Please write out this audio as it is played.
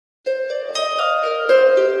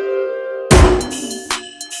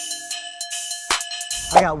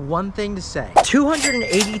got one thing to say.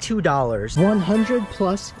 $282, 100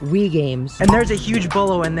 plus Wii games, and there's a huge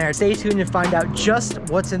bolo in there. Stay tuned to find out just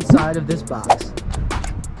what's inside of this box.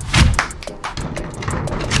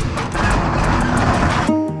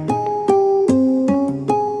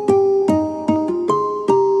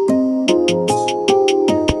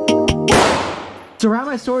 So we're at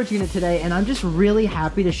my storage unit today, and I'm just really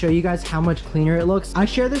happy to show you guys how much cleaner it looks. I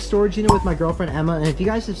share this storage unit with my girlfriend Emma, and if you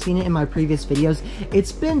guys have seen it in my previous videos,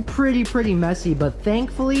 it's been pretty messy, but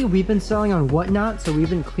thankfully we've been selling on Whatnot, so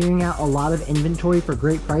we've been clearing out a lot of inventory for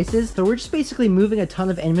great prices. So we're just basically moving a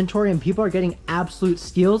ton of inventory, and people are getting absolute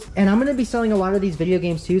steals. And I'm gonna be selling a lot of these video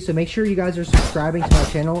games too, so make sure you guys are subscribing to my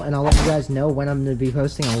channel, and I'll let you guys know when I'm gonna be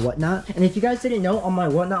posting on Whatnot. And if you guys didn't know, on my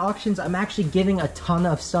Whatnot auctions, I'm actually giving a ton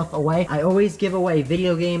of stuff away. I always give away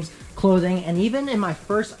video games, clothing, and even in my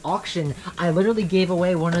first auction, I literally gave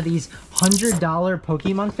away one of these $100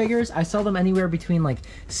 Pokemon figures. I sell them anywhere between like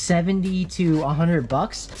 70 to 100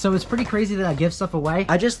 bucks. So it's pretty crazy that I give stuff away.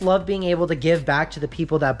 I just love being able to give back to the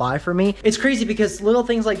people that buy for me. It's crazy because little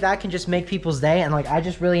things like that can just make people's day, and like I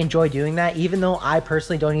just really enjoy doing that, even though I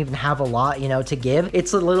personally don't even have a lot, you know, to give.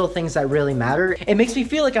 It's the little things that really matter. It makes me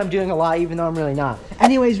feel like I'm doing a lot even though I'm really not.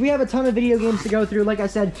 Anyways, we have a ton of video games to go through. Like I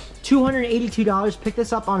said, $282. Pick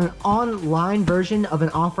this up on an online version of an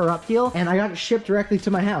offer up deal, and I got it shipped directly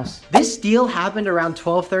to my house. This deal happened around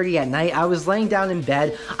 12:30 at night. I was laying down in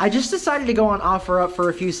bed. I just decided to go on offer up for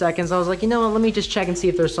a few seconds. I was like, you know what, let me just check and see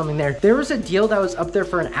if there's something there. There was a deal that was up there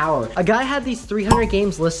for an hour. A guy had these 300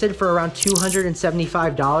 games listed for around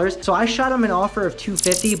 $275. So I shot him an offer of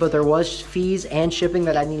 $250, but there was fees and shipping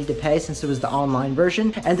that I needed to pay since it was the online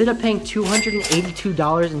version. Ended up paying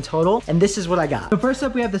 $282 in total, and this is what I got. So first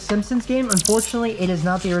up, we have the Simpsons game. Unfortunately, it is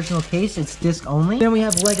not the original case, it's disc only. Then we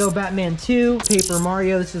have Lego Batman 2, Paper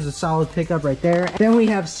Mario, this is a solid pickup right there. Then we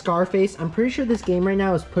have Scarface. I'm pretty sure this game right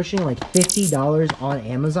now is pushing like $50 on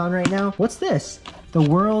Amazon right now. What's this? The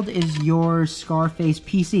World Is Yours Scarface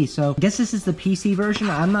PC. So I guess this is the PC version.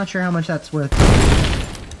 I'm not sure how much that's worth.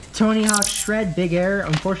 Tony Hawk's Shred Big Air.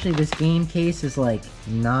 Unfortunately, this game case is like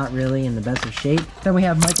not really in the best of shape. Then we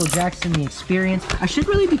have Michael Jackson, The Experience. I should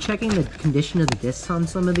really be checking the condition of the discs on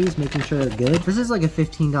some of these, making sure they're good. This is like a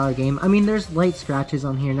 $15 game. I mean, there's light scratches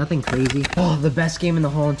on here, nothing crazy. Oh, the best game in the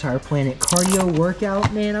whole entire planet. Cardio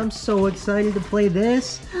Workout, man, I'm so excited to play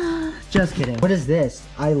this. Just kidding. What is this?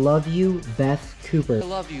 I Love You, Beth Cooper. I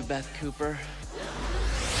love you, Beth Cooper.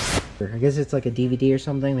 I guess it's like a DVD or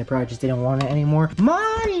something. They probably just didn't want it anymore.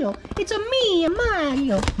 Mario! It's a me,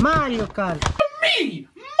 Mario! Mario Kart. Me,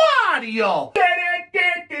 Mario!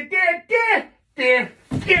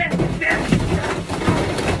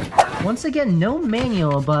 Once again, no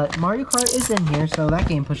manual, but Mario Kart is in here, so that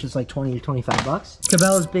game pushes like 20 to 25 bucks.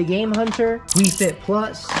 Cabela's Big Game Hunter, Wii Fit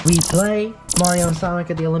Plus, Wii Play, Mario and Sonic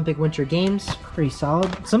at the Olympic Winter Games, pretty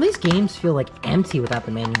solid. Some of these games feel like empty without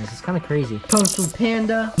the manuals, it's kind of crazy. Kung Fu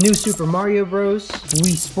Panda, New Super Mario Bros,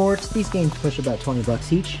 Wii Sports, these games push about 20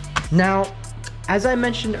 bucks each. Now, as I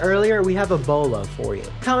mentioned earlier, we have a bolo for you.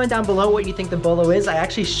 Comment down below what you think the bolo is. I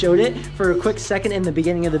actually showed it for a quick second in the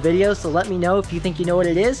beginning of the video, so let me know if you think you know what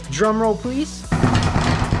it is. Drum roll, please.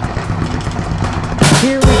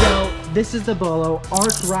 Here we go. This is the bolo,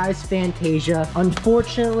 Arc Rise Fantasia.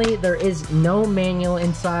 Unfortunately, there is no manual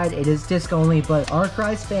inside. It is disc only, but Arc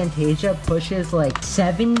Rise Fantasia pushes like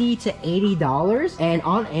 $70 to $80. And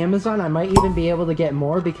on Amazon, I might even be able to get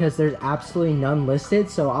more because there's absolutely none listed.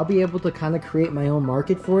 So I'll be able to kind of create my own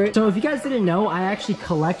market for it. So if you guys didn't know, I actually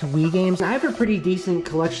collect Wii games. I have a pretty decent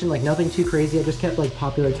collection, like nothing too crazy. I just kept like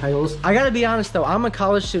popular titles. I gotta be honest though, I'm a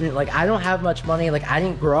college student. Like I don't have much money. Like I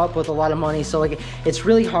didn't grow up with a lot of money. So like it's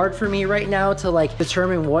really hard for me right now to like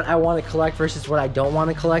determine what I want to collect versus what I don't want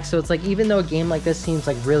to collect. So it's like, even though a game like this seems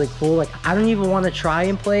like really cool, like I don't even want to try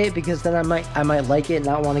and play it because then I might like it and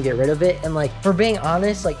not want to get rid of it. And like, for being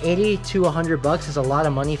honest, like 80 to 100 bucks is a lot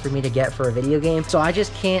of money for me to get for a video game. So I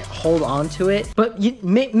just can't hold on to it. But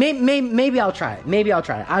maybe I'll try it. Maybe I'll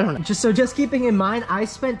try it. I don't know. Just keeping in mind, I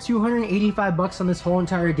spent 285 bucks on this whole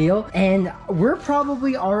entire deal, and we're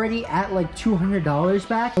probably already at like $200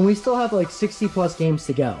 back, and we still have like 60 plus games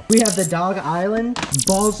to go. We have the Dog Island,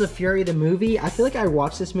 Balls of Fury the movie. I feel like I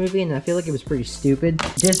watched this movie and I feel like it was pretty stupid.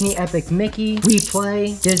 Disney Epic Mickey, Wii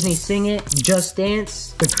Play, Disney Sing It, Just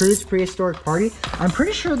Dance, The Cruise Prehistoric Party. I'm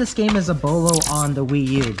pretty sure this game is a bolo on the Wii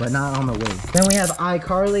U, but not on the Wii. Then we have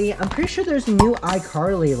iCarly. I'm pretty sure there's a new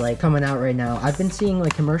iCarly like coming out right now. I've been seeing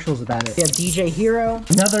like commercials about it. We have DJ Hero,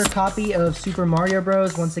 another copy of Super Mario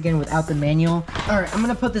Bros. Once again without the manual. All right, I'm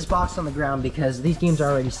gonna put this box on the ground because these games are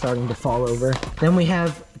already starting to fall over. Then we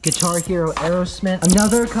have Guitar Hero Aerosmith,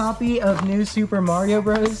 another copy of New Super Mario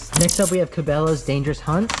Bros. Next up we have Cabela's Dangerous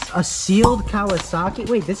Hunts, a sealed Kawasaki.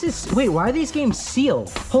 Wait, why are these games sealed?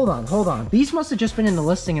 Hold on. These must have just been in the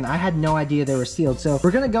listing and I had no idea they were sealed. So we're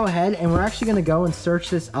gonna go ahead and we're actually gonna go and search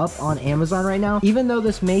this up on Amazon right now. Even though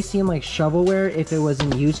this may seem like shovelware if it was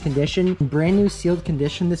in used condition, brand new sealed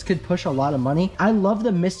condition, this could push a lot of money. I love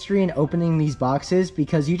the mystery in opening these boxes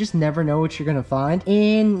because you just never know what you're gonna find.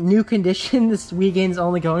 In new condition, this Wii game's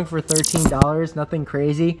only going for $13, nothing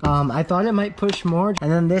crazy. I thought it might push more. And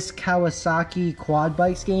then this Kawasaki quad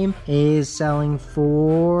bikes game is selling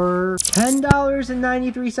for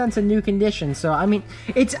 $10.93 in new condition. So I mean,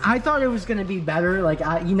 I thought it was gonna be better. Like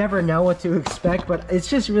you never know what to expect, but it's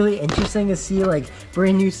just really interesting to see like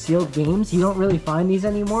brand new sealed games. You don't really find these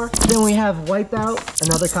anymore. Then we have Wipeout,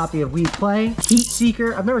 another copy of Wii Play. Heat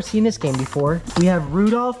Seeker, I've never seen this game before. We have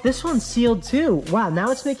Rudolph, this one's sealed too. Wow,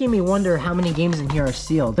 now it's making me wonder how many games in here are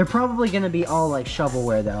sealed. They're probably gonna be all like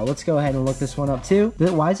shovelware though. Let's go ahead and look this one up too.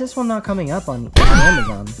 Why is this one not coming up on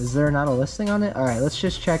Amazon? Is there not a listing on it? All right, let's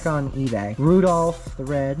just check on eBay. Rudolph the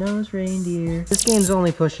Red-Nosed Reindeer. This game's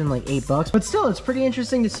only pushing like $8, but still it's pretty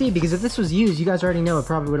interesting to see because if this was used, you guys already know it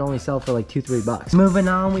probably would only sell for like $2-3. Moving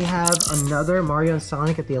on, we have another Mario and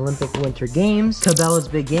Sonic at the Olympic Winter Games. Cabela's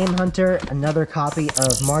Big Game Hunter, another copy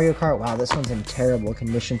of Mario Kart. Wow, this one's in terrible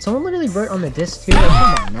condition. Someone literally wrote on the disc too. Like,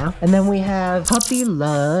 come on now. And then we have Puppy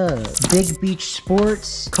Love, Big Beach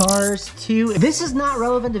Sports, Cars 2. This is not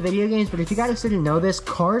relevant to video games, but if you guys didn't know this,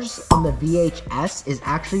 Cars on the VHS is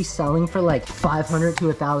actually selling for like $500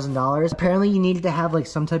 to $1,000. Apparently you needed to have like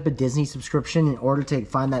some type of Disney subscription in order to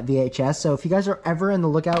find that VHS. So if you guys are ever in the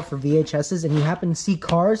lookout for VHSs and you happen to see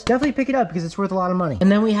Cars, definitely pick it up because it's worth a lot of money.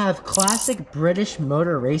 And then we have Classic British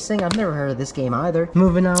Motor Racing. I've never heard of this game either.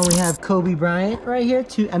 Moving on, we have Kobe Bryant right here,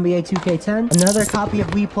 NBA 2K10. Another copy of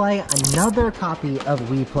Wii Play, another copy of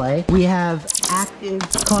Wii Play. We have Active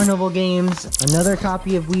Carnival Games, another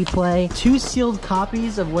copy of Wii Play, 2 sealed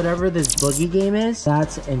copies of whatever this boogie game is.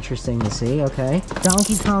 That's interesting to see, okay.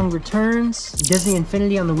 Donkey Kong Returns, Disney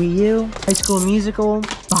Infinity on the Wii U, High School Musical,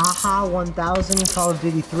 Baja 1000, Call of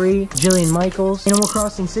Duty 3, Jillian Michaels, Animal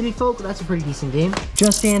Crossing City Folk, that's a pretty decent game.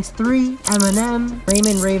 Just Dance 3, Eminem,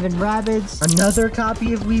 Rayman Raven Rabbids, another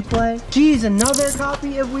copy of Wii Play. Geez, another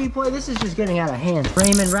copy of Wii Play. This is just getting out of hand.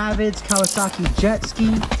 Rayman Rabbids, Kawasaki Jet Ski,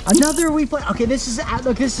 another Wii Play. Okay, this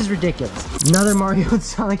is ridiculous. Another Mario and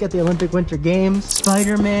Sonic at the Olympic Winter Games,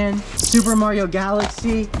 Spider-Man, Super Mario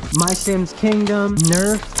Galaxy, My Sims Kingdom,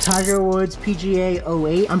 Nerf, Tiger Woods PGA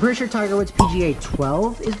 08. I'm pretty sure Tiger Woods PGA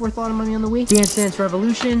 12 is worth a lot of money on the Wii. Dance Dance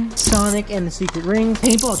Revolution, Sonic and the Secret Rings,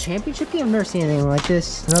 Paintball Championship game. I've never seen anything like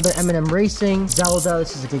this. Another Eminem Racing, Zelda.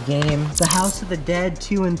 This is a good game. The House of the Dead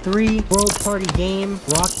 2 and 3, World Party Game,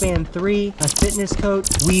 Rock Band 3, a Fitness Coach,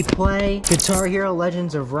 Wii Play, Guitar Hero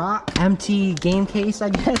Legends of Rock, MT Game Case, I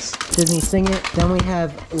guess. Disney Sing It. Then we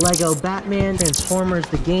have Lego Batman, Transformers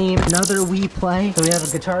the game, another Wii Play. So we have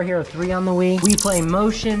a Guitar Hero 3 on the Wii, Wii Play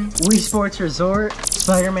Motion, Wii Sports Resort,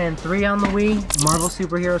 Spider-Man 3 on the Wii, Marvel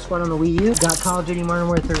Superhero Squad on the Wii U, got Call of Duty Modern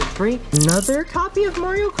Warfare 3, another copy of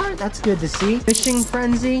Mario Kart, that's good to see, Fishing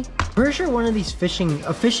Frenzy, pretty sure one of these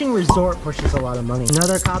a fishing resort pushes a lot of money,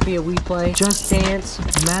 another copy of Wii Play, Just Dance,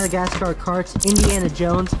 Madagascar Karts, Indiana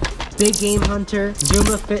Jones, Big Game Hunter,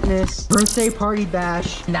 Zumba Fitness, Birthday Party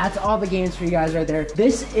Bash. And that's all the games for you guys right there.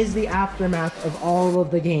 This is the aftermath of all of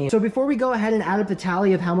the games. So before we go ahead and add up the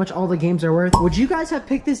tally of how much all the games are worth, would you guys have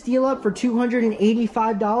picked this deal up for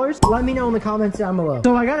 $285? Let me know in the comments down below.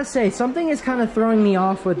 So I gotta say, something is kind of throwing me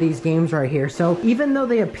off with these games right here. So even though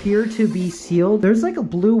they appear to be sealed, there's like a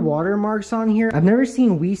blue watermarks on here. I've never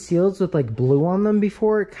seen Wii seals with like blue on them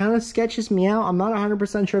before. It kind of sketches me out. I'm not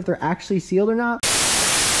 100% sure if they're actually sealed or not.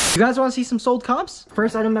 You guys want to see some sold comps?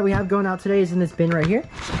 First item that we have going out today is in this bin right here.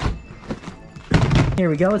 Here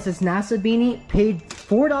we go. It's this NASA beanie. Paid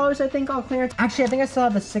 $4, I think, on clearance. Actually, I think I still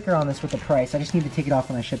have the sticker on this with the price. I just need to take it off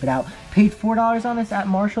when I ship it out. Paid $4 on this at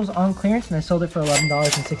Marshall's on clearance, and I sold it for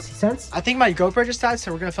 $11.60. I think my GoPro just died,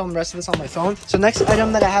 so we're going to film the rest of this on my phone. So next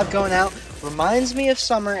item that I have going out reminds me of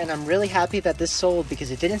summer, and I'm really happy that this sold because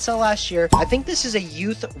it didn't sell last year. I think this is a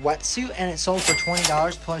youth wetsuit, and it sold for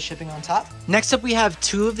 $20 plus shipping on top. Next up, we have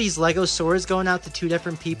 2 of these Lego swords going out to 2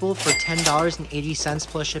 different people for $10.80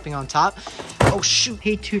 plus shipping on top. Oh shoot,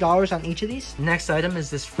 paid $2 on each of these. Next item is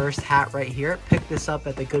this first hat right here. Picked this up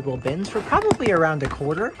at the Goodwill bins for probably around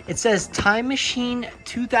 $1. It says Time Machine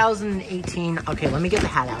 2018. Okay, let me get the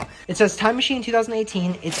hat out. It says Time Machine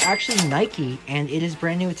 2018. It's actually Nike and it is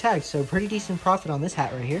brand new with tags, so pretty decent profit on this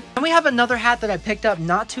hat right here. And we have another hat that I picked up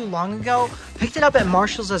not too long ago. Picked it up at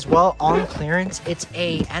Marshall's as well on clearance. It's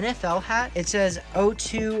a NFL hat. It says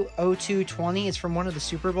 02/02/20. It's from one of the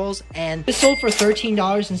Super Bowls and it sold for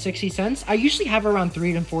 $13.60. I usually have around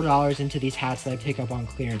 $3 to $4 into these hats that I pick up on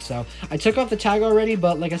clearance. So I took off the tag already,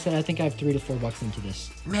 but like I said, I think I have $3 to $4 into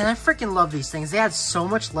this. Man, I freaking love these things. They add so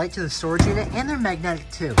much light to the storage unit and they're magnetic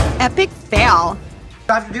too. Epic fail.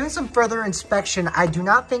 After doing some further inspection, I do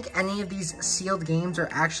not think any of these sealed games are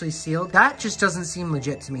actually sealed. That just doesn't seem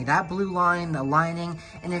legit to me. That blue line, the lining,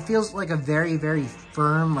 and it feels like a very, very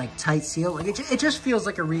firm, like tight seal. Like it just feels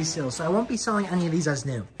like a reseal, so I won't be selling any of these as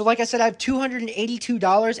new. So like I said, I have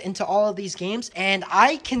 $282 into all of these games, and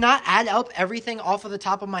I cannot add up everything off of the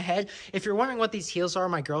top of my head. If you're wondering what these heels are,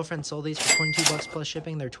 my girlfriend sold these for $22 plus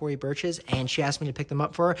shipping. They're Tory Burch's, and she asked me to pick them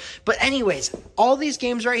up for her. But anyways, all these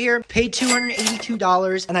games right here, paid $282.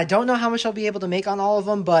 And I don't know how much I'll be able to make on all of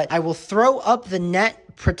them, but I will throw up the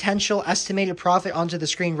net potential estimated profit onto the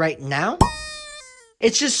screen right now.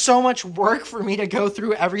 It's just so much work for me to go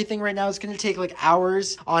through everything right now. It's going to take like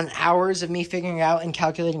hours on hours of me figuring out and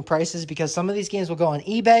calculating prices because some of these games will go on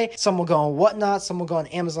eBay, some will go on Whatnot, some will go on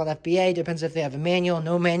Amazon FBA. Depends if they have a manual,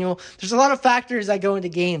 no manual. There's a lot of factors that go into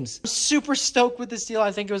games. I'm super stoked with this deal.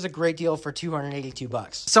 I think it was a great deal for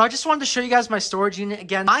 $282. So I just wanted to show you guys my storage unit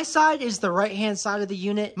again. My side is the right-hand side of the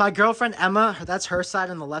unit. My girlfriend Emma, that's her side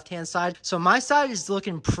on the left-hand side. So my side is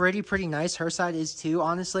looking pretty nice. Her side is too,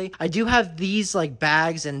 honestly. I do have these like bags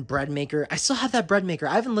and bread maker. I still have that bread maker.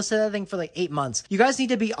 I haven't listed that thing for like 8 months. You guys need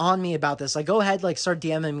to be on me about this. Like, go ahead, like start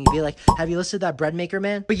DMing me, be like, have you listed that bread maker,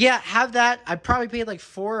 man? But yeah, have that. I probably paid like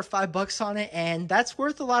 $4 or $5 on it, and that's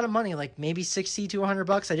worth a lot of money, like maybe 60 to 100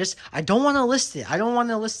 bucks. I don't want to list it. I don't want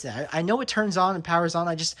to list it. I know it turns on and powers on.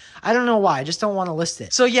 I don't know why. I just don't want to list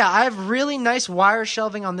it. So yeah, I have really nice wire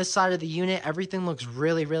shelving on this side of the unit. Everything looks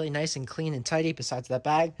really nice and clean and tidy besides that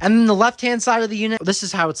bag. And then the left-hand side of the unit, this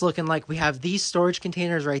is how it's looking like. We have these storage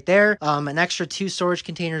containers right there, an extra 2 storage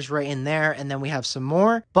containers right in there, and then we have some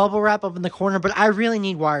more bubble wrap up in the corner. But I really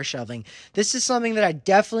need wire shelving. This is something that I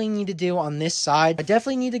definitely need to do on this side. I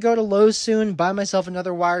definitely need to go to Lowe's soon, buy myself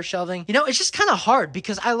another wire shelving. You know, it's just kind of hard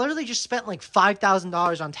because I literally just spent like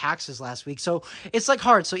 $5,000 on taxes last week, so it's like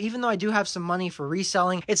hard. So even though I do have some money for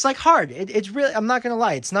reselling, it's like hard. It's really, I'm not gonna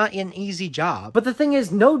lie, it's not an easy job. But the thing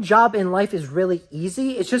is, no job in life is really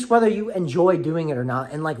easy. It's just whether you enjoy doing it or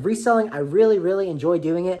not. And like reselling, I really enjoy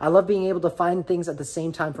doing it. I love being able to find things at the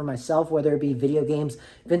same time for myself, whether it be video games,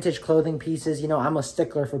 vintage clothing pieces. You know, I'm a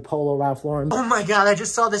stickler for Polo Ralph Lauren. Oh my God, I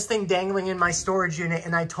just saw this thing dangling in my storage unit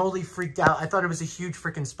and I totally freaked out. I thought it was a huge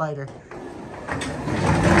freaking spider.